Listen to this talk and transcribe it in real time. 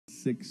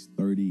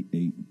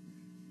638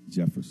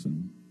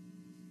 Jefferson.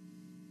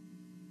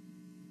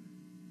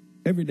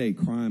 Everyday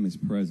crime is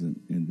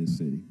present in this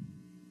city.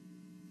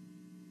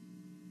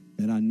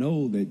 And I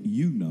know that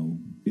you know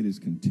it is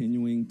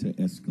continuing to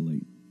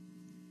escalate.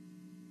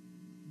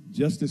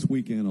 Just this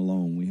weekend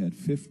alone, we had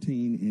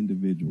 15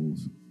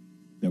 individuals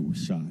that were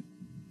shot.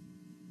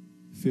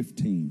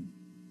 15,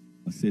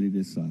 a city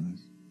this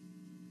size.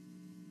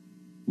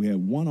 We had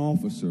one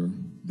officer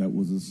that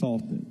was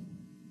assaulted.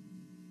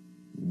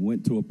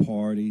 Went to a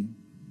party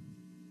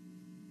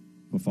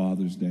for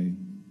Father's Day,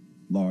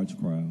 large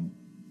crowd,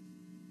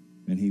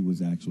 and he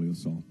was actually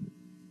assaulted.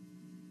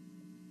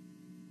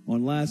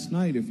 On last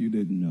night, if you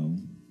didn't know,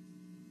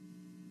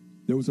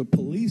 there was a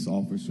police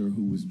officer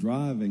who was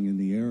driving in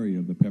the area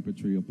of the Pepper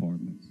Tree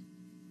Apartments.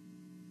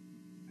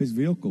 His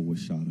vehicle was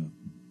shot up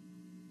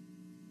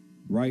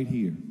right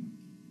here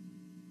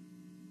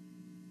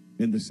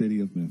in the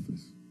city of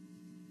Memphis.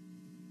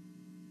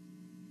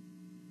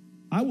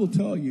 I will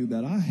tell you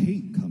that I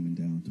hate coming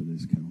down to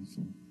this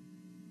council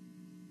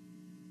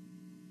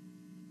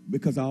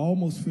because I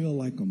almost feel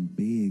like I'm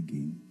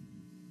begging.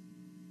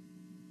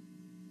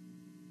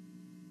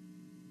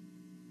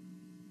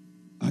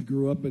 I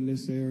grew up in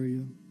this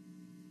area,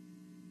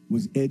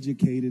 was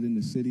educated in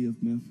the city of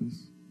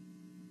Memphis,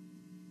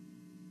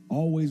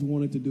 always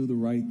wanted to do the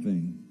right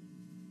thing.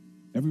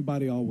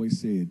 Everybody always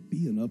said,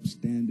 be an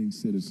upstanding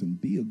citizen,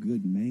 be a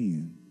good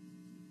man.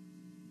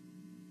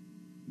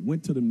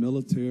 Went to the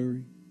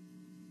military,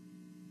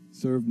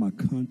 served my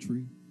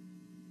country,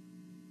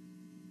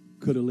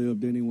 could have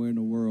lived anywhere in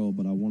the world,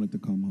 but I wanted to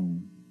come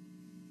home.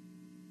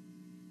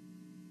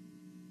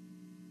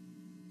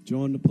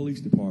 Joined the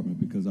police department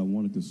because I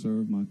wanted to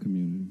serve my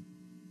community.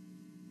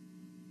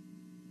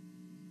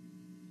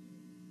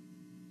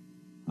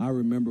 I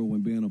remember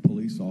when being a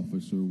police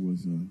officer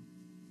was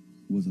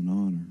an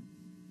honor.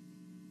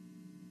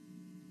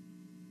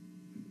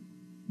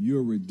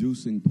 You're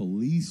reducing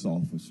police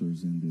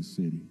officers in this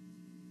city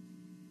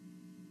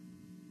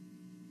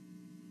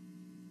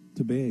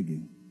to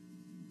begging,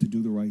 to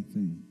do the right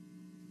thing.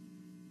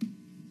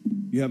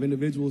 You have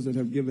individuals that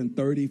have given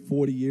 30,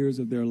 40 years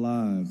of their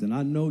lives, and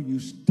I know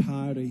you're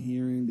tired of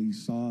hearing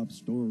these sob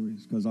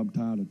stories because I'm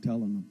tired of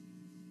telling them.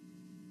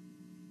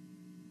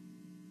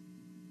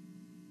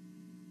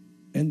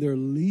 And they're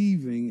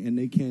leaving and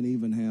they can't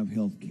even have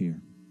health care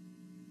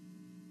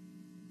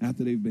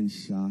after they've been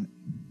shot,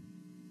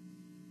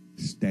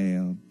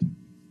 stabbed,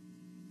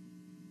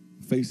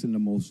 facing the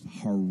most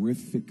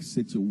horrific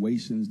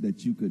situations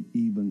that you could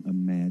even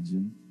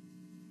imagine.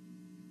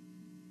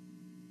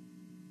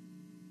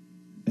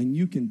 And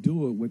you can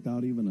do it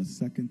without even a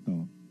second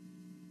thought.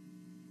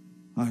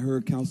 I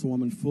heard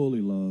Councilwoman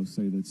Fullylove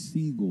say that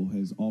Siegel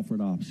has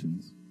offered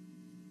options.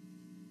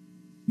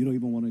 You don't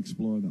even want to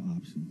explore the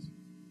options.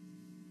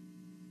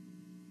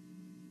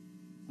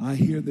 I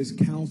hear this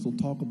council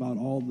talk about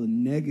all the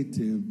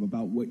negative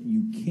about what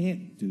you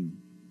can't do.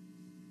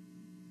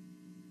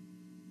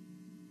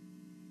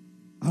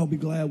 I'll be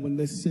glad when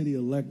this city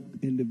elect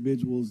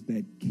individuals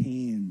that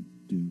can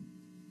do.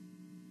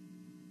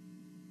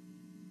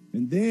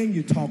 And then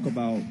you talk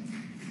about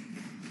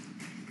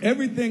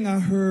everything I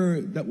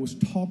heard that was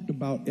talked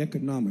about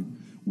economic.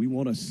 We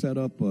want to set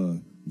up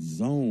a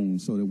zone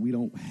so that we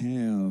don't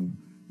have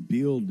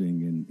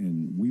building,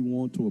 and we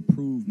want to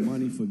approve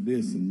money for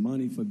this and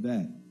money for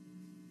that.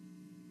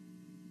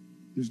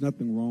 There's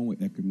nothing wrong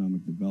with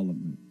economic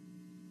development,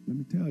 let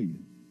me tell you.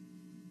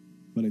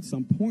 But at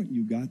some point,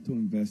 you got to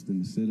invest in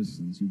the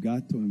citizens. You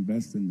got to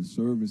invest in the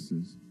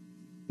services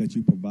that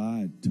you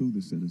provide to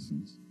the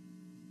citizens.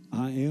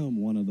 I am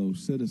one of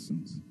those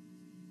citizens.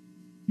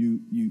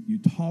 You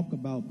talk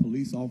about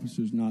police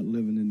officers not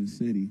living in the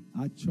city.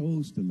 I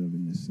chose to live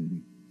in this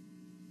city.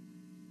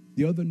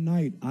 The other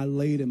night, I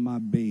laid in my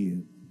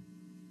bed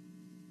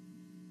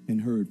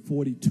and heard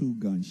 42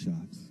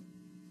 gunshots.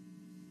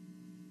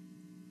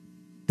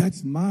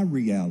 That's my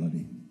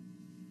reality.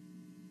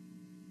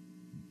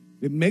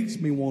 It makes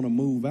me want to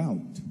move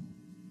out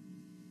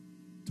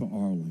to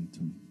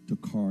Arlington, to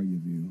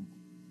Collierville,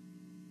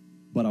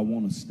 but I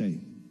want to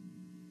stay.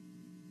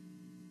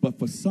 But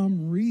for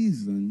some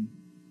reason,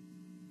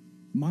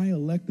 my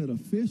elected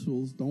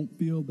officials don't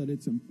feel that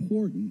it's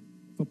important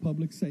for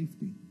public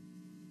safety.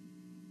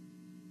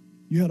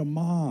 You had a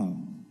mob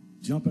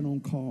jumping on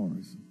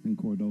cars in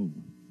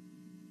Cordova.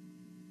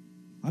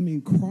 I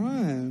mean,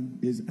 crime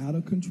is out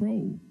of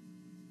control.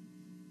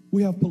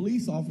 We have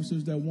police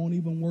officers that won't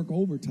even work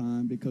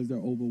overtime because they're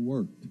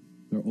overworked,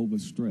 they're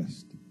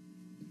overstressed.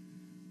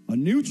 A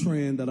new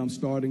trend that I'm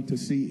starting to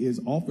see is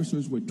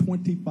officers with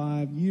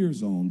 25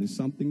 years on. There's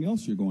something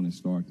else you're going to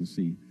start to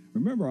see.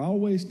 Remember, I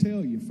always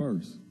tell you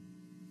first,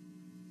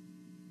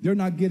 they're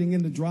not getting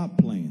in the drop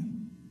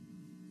plan.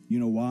 You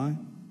know why?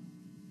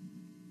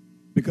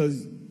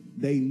 Because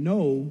they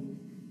know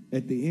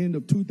at the end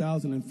of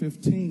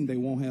 2015, they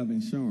won't have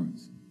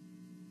insurance.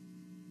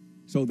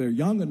 So they're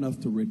young enough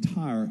to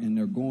retire, and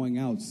they're going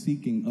out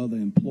seeking other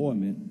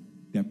employment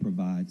that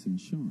provides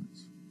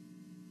insurance.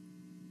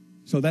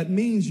 So that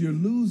means you're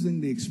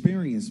losing the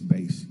experience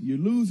base. You're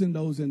losing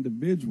those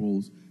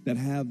individuals that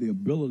have the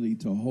ability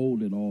to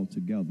hold it all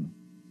together.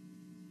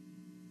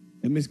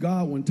 And Ms.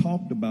 Godwin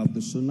talked about the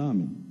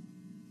tsunami.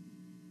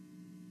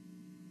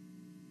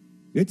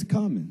 It's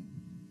coming.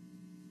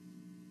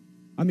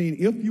 I mean,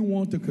 if you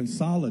want to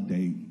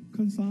consolidate,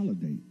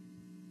 consolidate.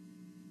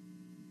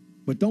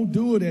 But don't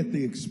do it at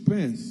the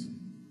expense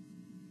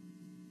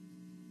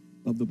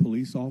of the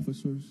police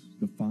officers,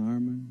 the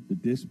firemen, the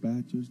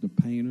dispatchers, the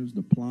painters,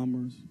 the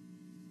plumbers,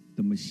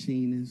 the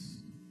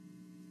machinists.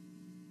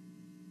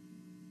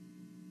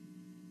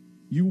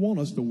 You want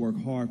us to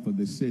work hard for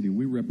this city.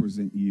 We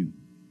represent you.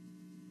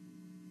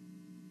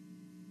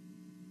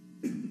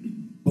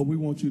 But we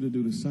want you to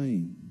do the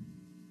same.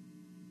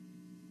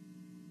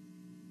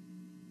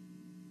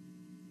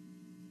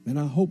 And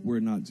I hope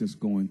we're not just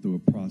going through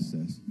a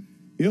process.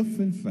 If,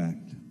 in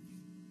fact,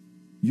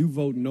 you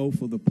vote no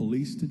for the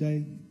police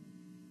today,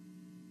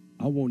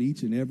 I want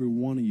each and every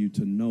one of you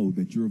to know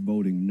that you're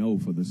voting no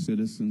for the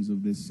citizens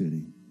of this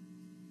city.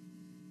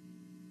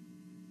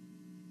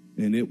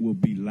 And it will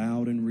be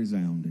loud and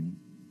resounding.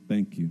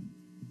 Thank you.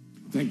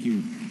 Thank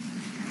you.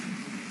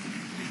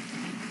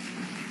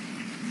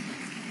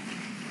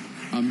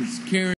 Ms. Karen.